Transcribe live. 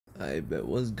I bet.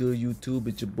 What's good, YouTube?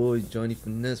 It's your boy Johnny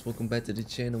Finesse. Welcome back to the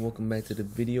channel. Welcome back to the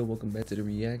video. Welcome back to the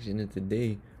reaction. And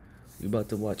today we about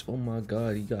to watch. Oh my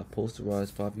God, he got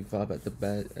posterized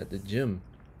 5v5 at the gym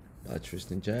by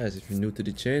Tristan Jass. If you're new to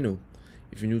the channel,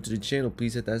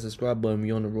 please hit that subscribe button. We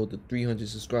on the road to 300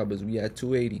 subscribers. We at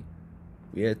 280.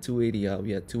 We at 280, y'all.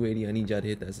 We at 280. I need y'all to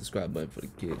hit that subscribe button for the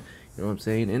kid. You know what I'm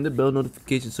saying? And the bell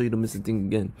notification so you don't miss a thing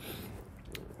again.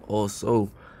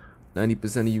 Also,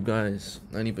 90% of you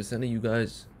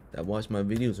guys that watch my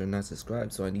videos are not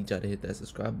subscribed, so I need y'all to hit that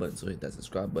subscribe button. So hit that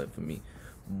subscribe button for me.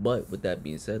 But with that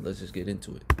being said, let's just get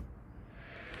into it.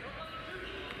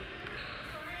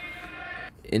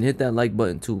 And hit that like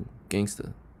button too,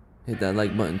 gangster. Hit that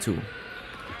like button too.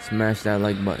 Smash that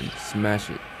like button. Smash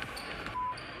it.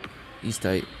 He's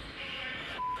tight.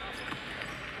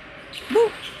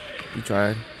 Woo! You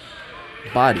tried.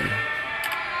 Body.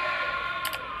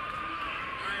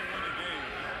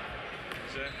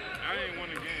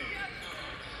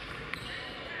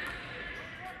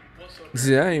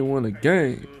 See, I ain't won a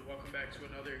game.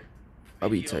 I'll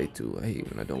be tight too. I hate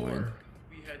when I don't win.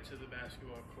 We head to the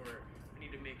basketball court. We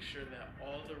need to make sure that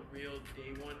all the real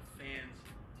day one fans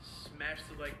smash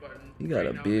the like button. He got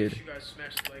a beard.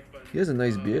 He has a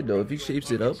nice beard though. If he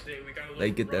shapes it up,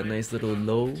 like get that nice little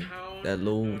low,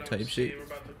 type shape,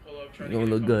 it's gonna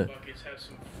look good.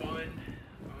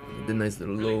 The nice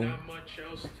little low. Not much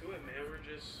else to it, man.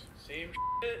 We're just same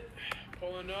shit.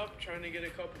 Pulling up, trying to get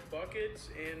a couple buckets,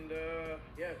 and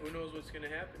yeah, who knows what's gonna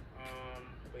happen.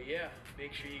 But yeah,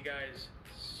 make sure you guys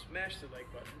smash the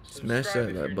like button. Smash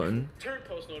that like button. Turn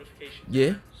post notifications.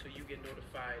 Yeah. So you get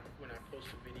notified when I post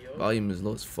a video. Volume is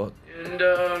low as fuck. And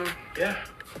yeah,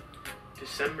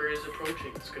 December is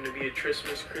approaching. It's gonna be a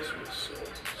Christmas, so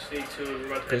stay tuned.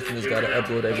 We're about to Tristan gotta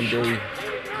upload every day.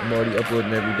 I'm already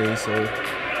uploading every day, so.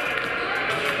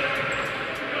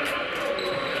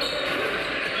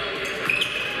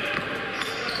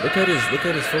 Look at his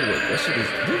footwork. That shit is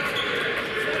weak.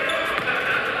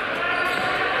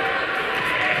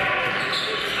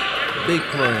 Big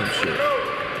climb shit.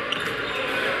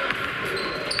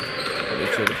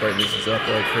 Make sure the brightness is up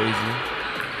like crazy.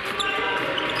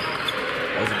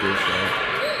 That was a good shot.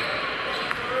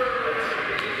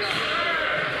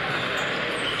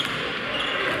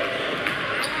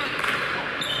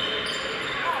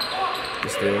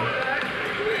 But still.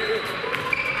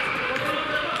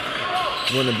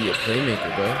 You wanna be a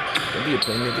playmaker, bro. Don't be a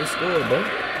playmaker, score, bro.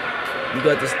 You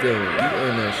got the steal. You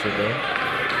earn that shit, bro.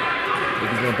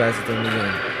 He's gonna pass it to him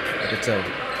again. I can tell.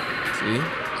 See?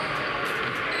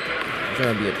 You're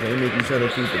trying to be a playmaker, you're trying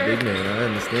to keep the big man. I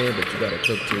understand, but you gotta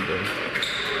cook too, bro.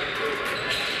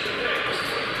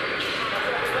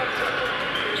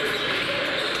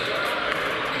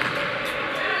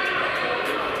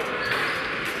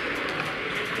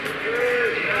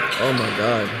 Oh my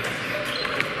God.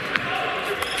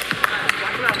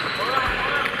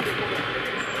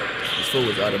 His foot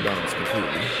was out of bounds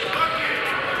completely.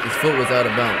 His foot was out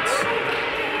of bounds.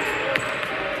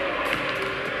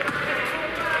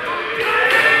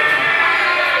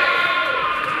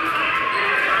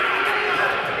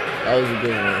 That was a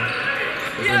good one.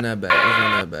 Let's run that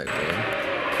back.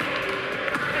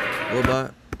 Bro. Robot.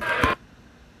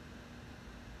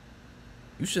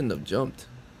 You shouldn't have jumped.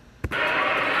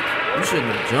 You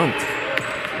shouldn't have jumped.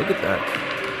 Look at that.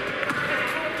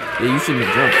 Yeah, you shouldn't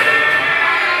have jumped.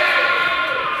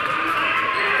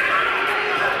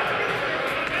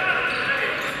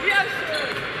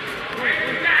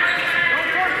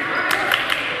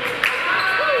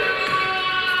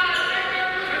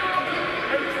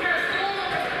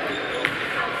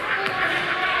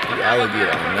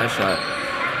 Alligator on that shot.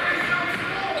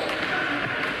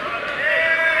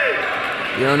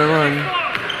 You're on the run.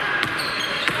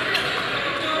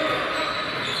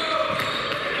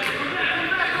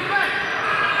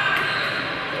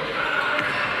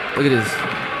 Look at this.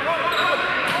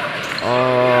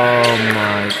 Oh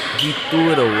my. He threw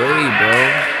it away, bro.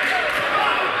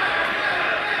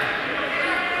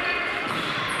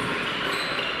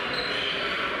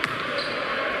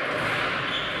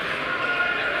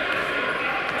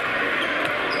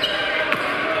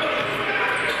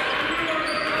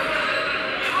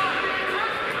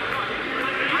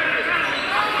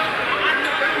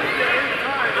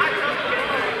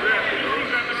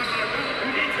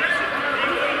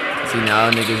 See,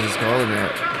 now niggas is calling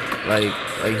that. Like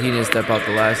he didn't step out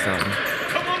the last time.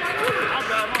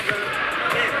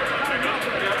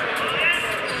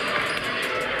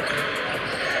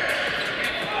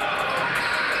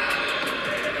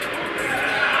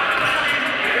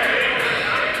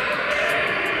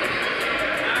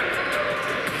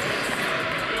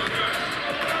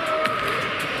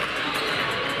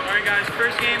 guys,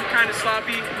 first game kind of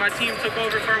sloppy. My team took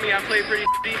over for me. I played pretty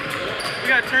shitty.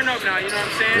 We got turned up now, you know what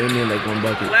I'm saying? They made like 1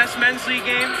 bucket. Last men's league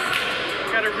game,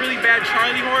 got a really bad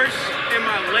Charlie horse in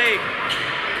my leg.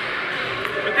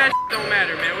 But that don't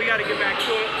matter, man. We got to get back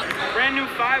to it. Brand new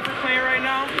 5 we're playing right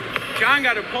now. John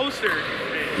got a poster.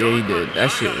 Yeah, he did. That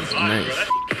shit was nice.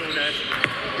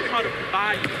 It's called a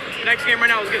body. Next game right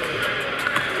now is good.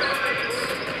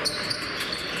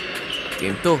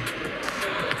 Game 2.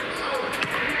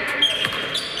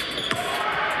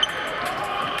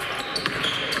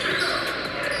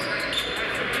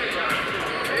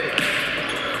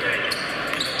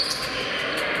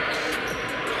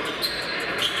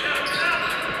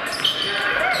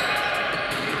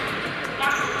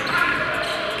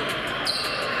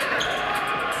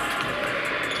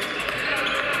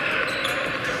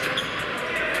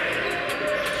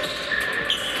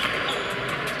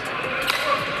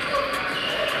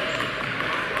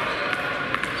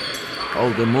 Oh,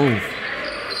 good move.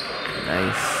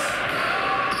 Nice.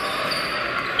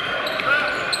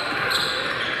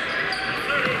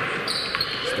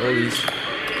 Stories.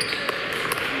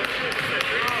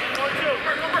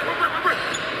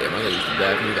 Damn, I gotta use the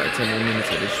back. We got 10 more minutes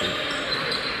of this shit.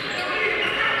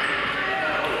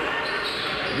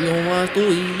 We don't want to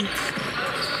eat.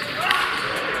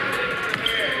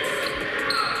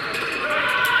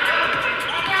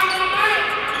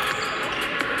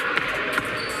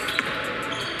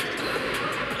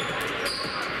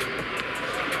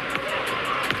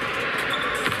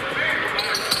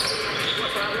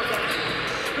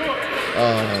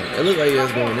 It looked like he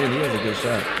was going in. He has a good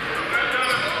shot.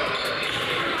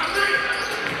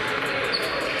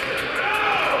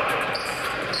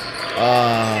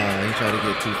 He tried to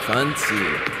get too fancy.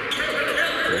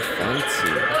 Too fancy.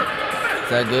 Is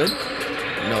that good?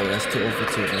 No, that's 2 over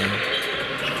 2, man.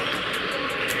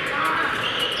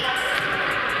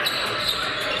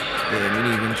 Yeah, we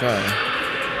didn't even try.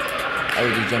 I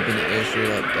would just jump in the air straight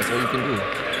up. That's all you can do.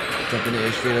 Jump in the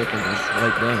air straight up and just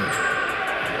right down.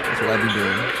 That's what I be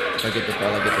doing. If I get the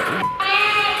foul, I get the ooh.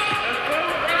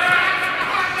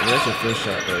 Yeah, that's your first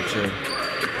shot, bro. Chill.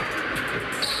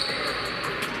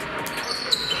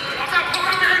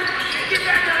 Get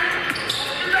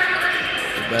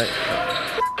back.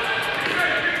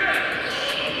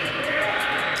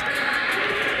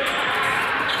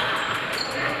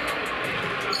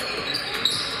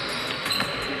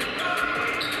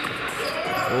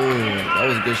 Oh, that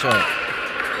was a good shot.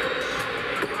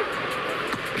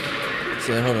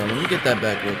 Hold on, let me get that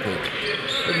back real quick.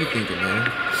 What are you thinking, man?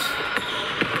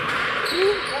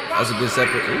 That's a good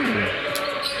separate. Ooh.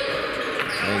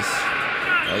 Nice.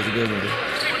 That was a good one.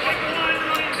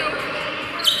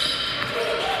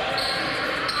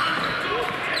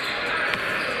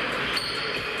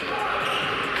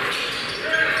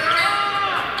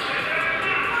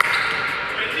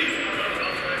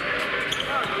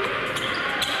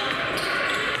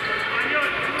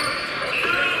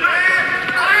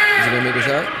 Make a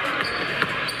shot.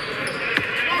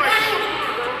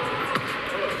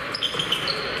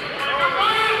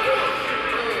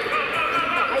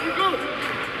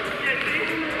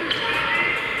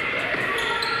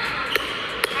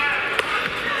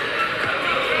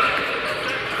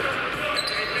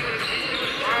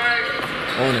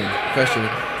 On him. Pressure.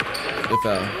 Good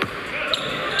foul.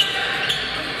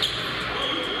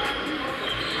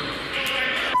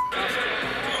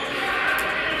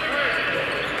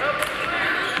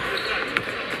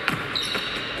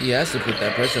 He has to put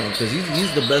that pressure on because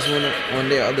he's the best one on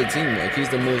their other team. Like he's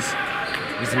the most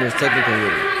technical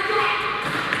with it.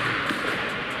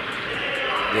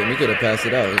 Yeah, we could have passed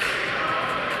it out.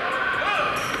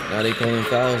 Now they calling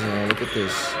fouls now. Look at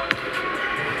this.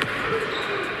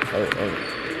 Oh.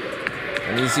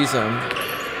 I need to see something.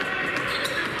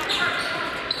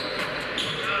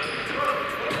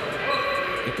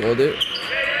 He called it.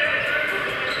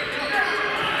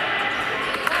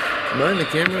 Am I in the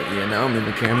camera? Yeah, now I'm in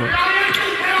the camera.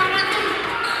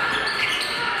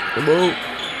 Come on.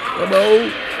 Come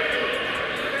on.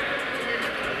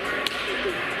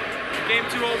 Game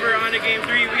 2 over, on to game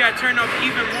 3. We got to turn up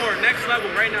even more. Next level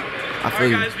right now.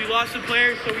 Alright, guys, we lost a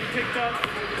player, so we picked up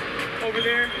over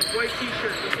there. White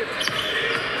t-shirt.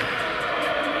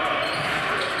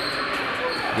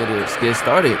 Let's get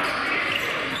started.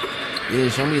 Yeah,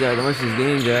 show me that much this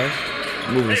game, Jass.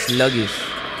 Moving sluggish.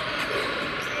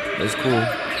 That's cool.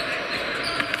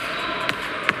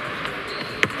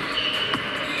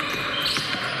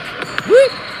 Woo!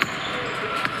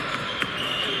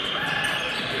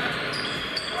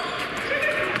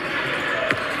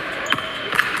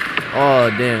 Oh,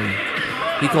 damn.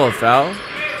 He called foul?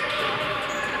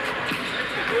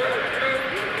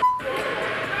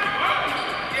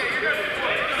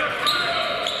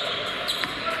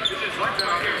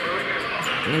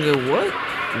 Nigga, what?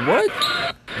 What?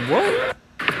 What?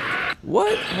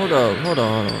 What? Hold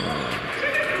on.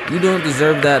 You don't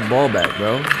deserve that ball back,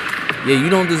 bro. Yeah, you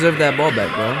don't deserve that ball back,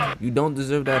 bro. You don't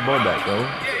deserve that ball back, bro.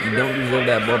 You don't deserve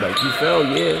that ball back. You fell,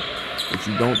 yeah, but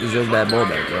you don't deserve that ball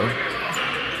back, bro.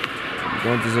 You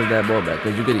don't deserve that ball back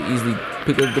because you could easily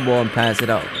pick up the ball and pass it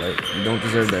out. Like, you don't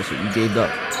deserve that shit. You gave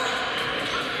up.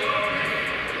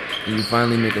 And you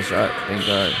finally make a shot. Thank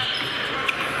God.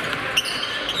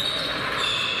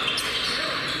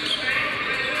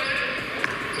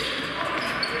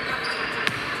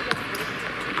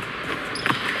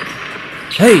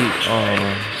 Hey,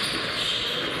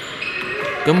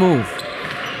 good move.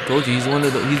 Told you he's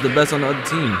the best on the other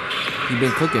team. He's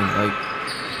been cooking like.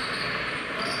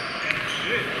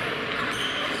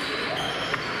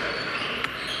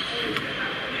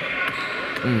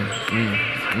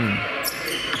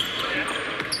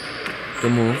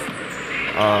 Good move.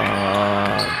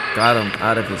 Got him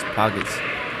out of his pockets.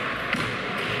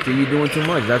 See, you're doing too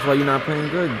much. That's why you're not playing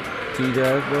good.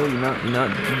 T-Jazz, bro.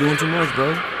 You're doing too much,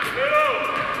 bro.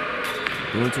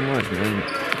 Doing too much, man.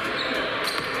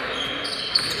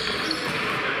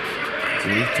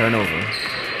 See, turnover.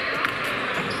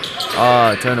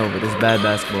 Turnover. This is bad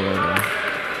basketball right now.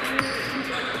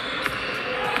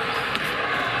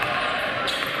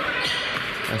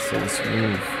 That's so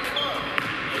smooth.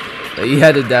 Like, he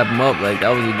had to dap him up. Like,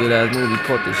 that was a good ass move. He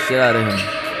caught the shit out of him.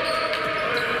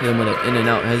 Hit him with an in and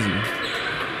out hezzy.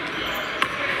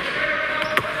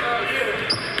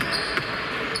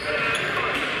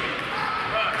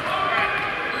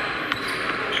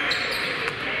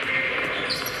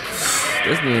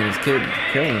 This man is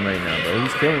killing right now, bro.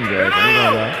 He's killing guys. I ain't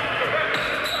gonna lie.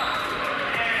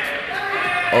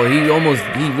 Oh, he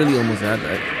really almost had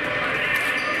that.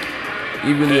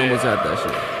 He really almost had that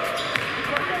shit.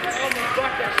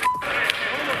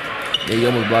 Yeah, he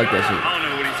almost blocked that shit. I don't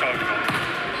know what he's talking about.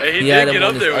 Hey, he had did him get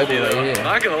on up there his with you, elbow though. right here.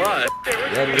 Not gonna lie. He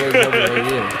had him on his elbow right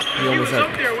here. He almost had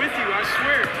up there with you, I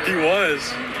swear. He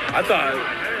was. I thought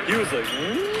he was like,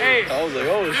 hey. I was like,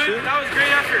 oh good. Shit. That was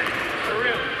great effort. For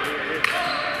real.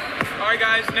 All right,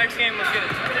 guys. Next game. Let's get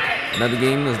it. Another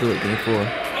game. Let's do it. Game 4.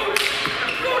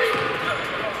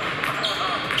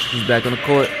 He's back on the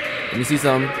court. Let me see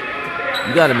something.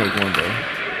 You gotta make one, bro.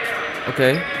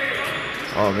 Okay.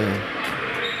 Oh man.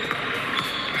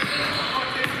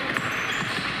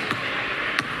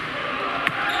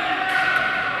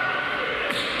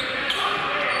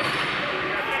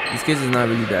 These kids is not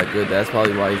really that good. That's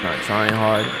probably why he's not trying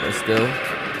hard, but still.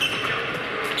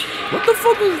 What the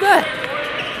fuck was that?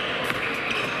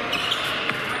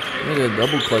 Nigga,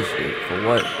 double clutched it. For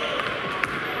what?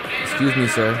 Excuse me,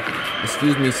 sir.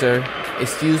 Excuse me, sir.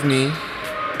 Excuse me.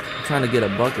 I'm trying to get a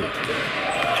bucket.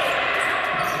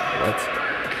 What?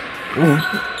 Ooh.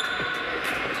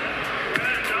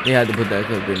 They had to put that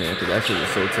clip in there because that shit was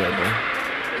so terrible.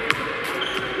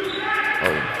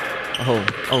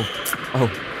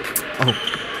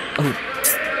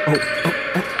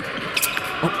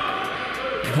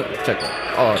 Check that.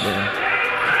 Oh, man.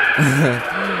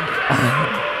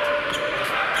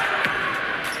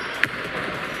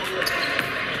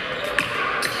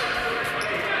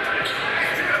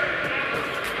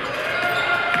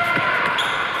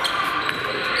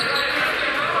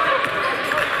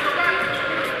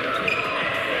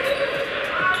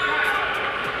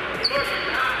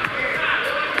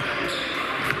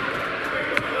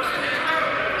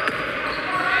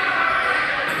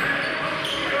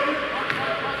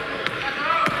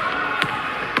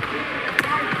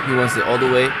 He wants it all the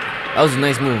way. That was a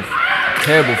nice move.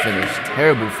 Terrible finish.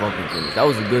 Terrible fucking finish. That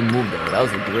was a good move, though. That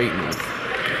was a great move.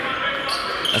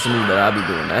 That's a move that I'll be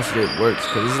doing. That shit works.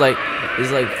 Because it's like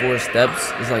 4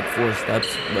 steps. It's like 4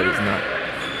 steps, but it's not.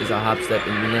 It's a hop step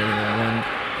and you're landing on one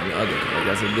and the other. Like,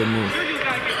 that's a good move.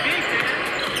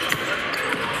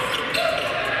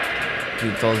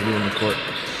 He's the tallest dude on the court.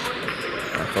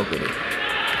 I fuck with it.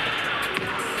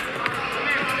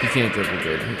 He can't dribble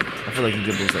good. I feel like he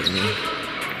dribbles like me.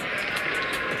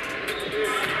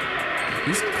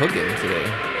 He's cooking today.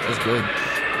 That's good.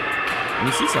 Let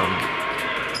me see something.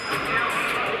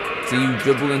 See, you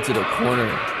dribble into the corner.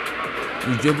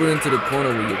 You dribble into the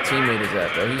corner where your teammate is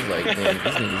at, bro. He's like, man,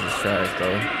 this nigga's is trash, bro.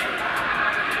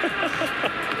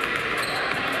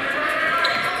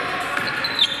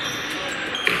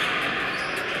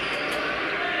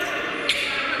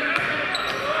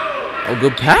 Oh,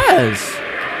 good pass.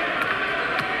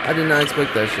 I did not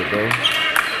expect that shit, bro.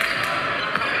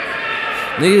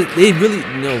 Niggas, they really,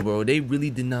 no, bro. They really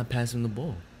did not pass him the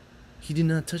ball. He did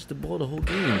not touch the ball the whole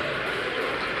game.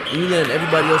 You let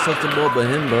everybody else touch the ball but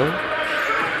him, bro.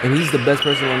 And he's the best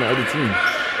person on the other team.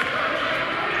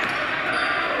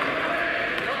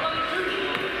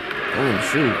 Oh,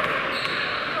 shoot.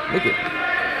 Look at.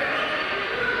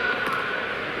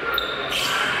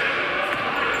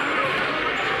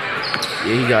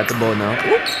 Yeah, he got the ball now.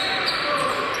 Whoop.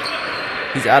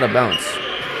 He's out of bounds.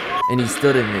 And he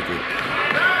still didn't make it.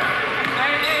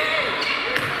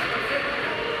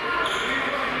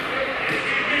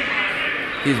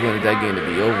 He's wanted that game to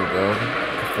be over, bro. I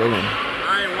feel him.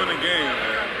 I ain't won a game,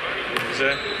 man. You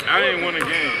say? I ain't won a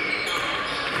game.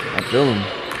 I feel him.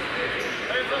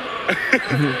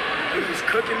 He was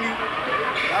cooking me.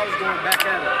 I was going back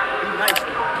at him. Be nice.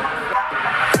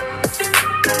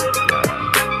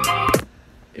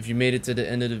 If you made it to the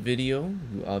end of the video,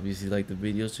 you obviously like the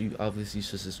video, so you obviously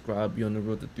should subscribe. Be on the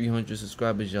road to 300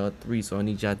 subscribers, y'all 3. So I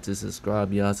need y'all to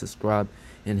subscribe. Y'all subscribe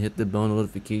and hit the bell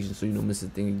notification so you don't miss a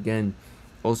thing again.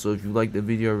 Also, if you like the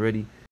video already,